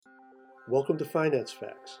Welcome to Finance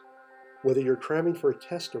Facts. Whether you're cramming for a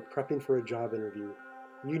test or prepping for a job interview,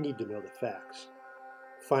 you need to know the facts.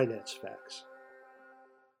 Finance Facts.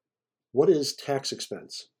 What is tax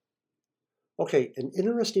expense? Okay, an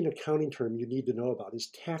interesting accounting term you need to know about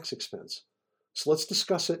is tax expense. So let's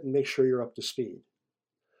discuss it and make sure you're up to speed.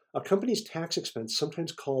 A company's tax expense,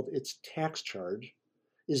 sometimes called its tax charge,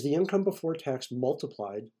 is the income before tax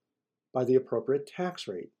multiplied by the appropriate tax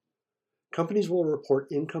rate. Companies will report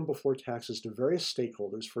income before taxes to various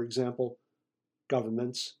stakeholders, for example,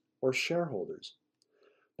 governments, or shareholders.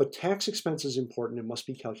 But tax expense is important and must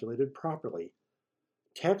be calculated properly.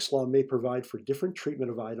 Tax law may provide for different treatment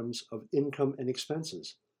of items of income and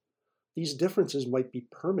expenses. These differences might be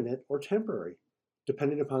permanent or temporary,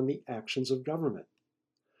 depending upon the actions of government.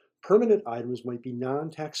 Permanent items might be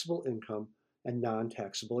non-taxable income and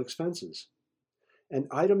non-taxable expenses. And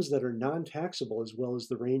items that are non-taxable, as well as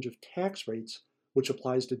the range of tax rates, which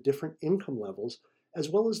applies to different income levels, as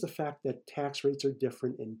well as the fact that tax rates are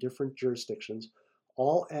different in different jurisdictions,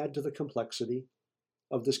 all add to the complexity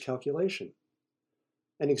of this calculation.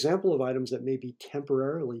 An example of items that may be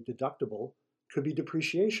temporarily deductible could be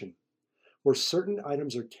depreciation, where certain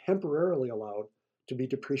items are temporarily allowed to be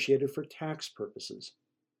depreciated for tax purposes.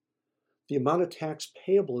 The amount of tax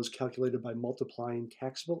payable is calculated by multiplying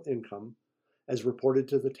taxable income as reported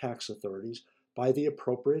to the tax authorities by the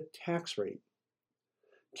appropriate tax rate.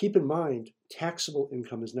 Keep in mind, taxable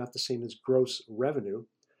income is not the same as gross revenue,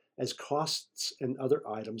 as costs and other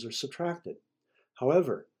items are subtracted.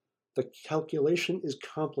 However, the calculation is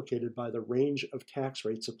complicated by the range of tax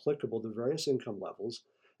rates applicable to various income levels,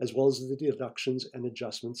 as well as the deductions and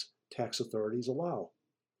adjustments tax authorities allow.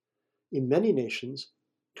 In many nations,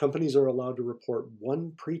 companies are allowed to report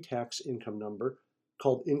one pre-tax income number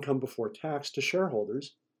called income before tax to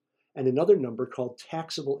shareholders, and another number called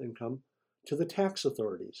taxable income to the tax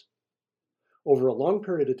authorities. Over a long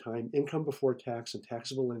period of time, income before tax and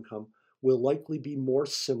taxable income will likely be more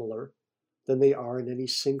similar than they are in any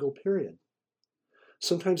single period.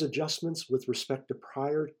 Sometimes adjustments with respect to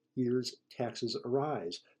prior year's taxes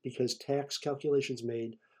arise because tax calculations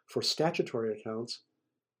made for statutory accounts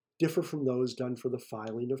differ from those done for the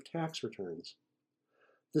filing of tax returns.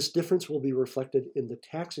 This difference will be reflected in the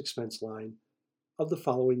tax expense line of the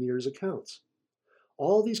following year's accounts.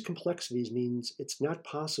 All these complexities means it's not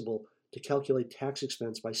possible to calculate tax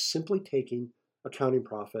expense by simply taking accounting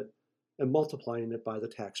profit and multiplying it by the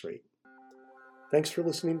tax rate. Thanks for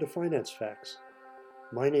listening to Finance Facts.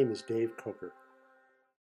 My name is Dave Coker.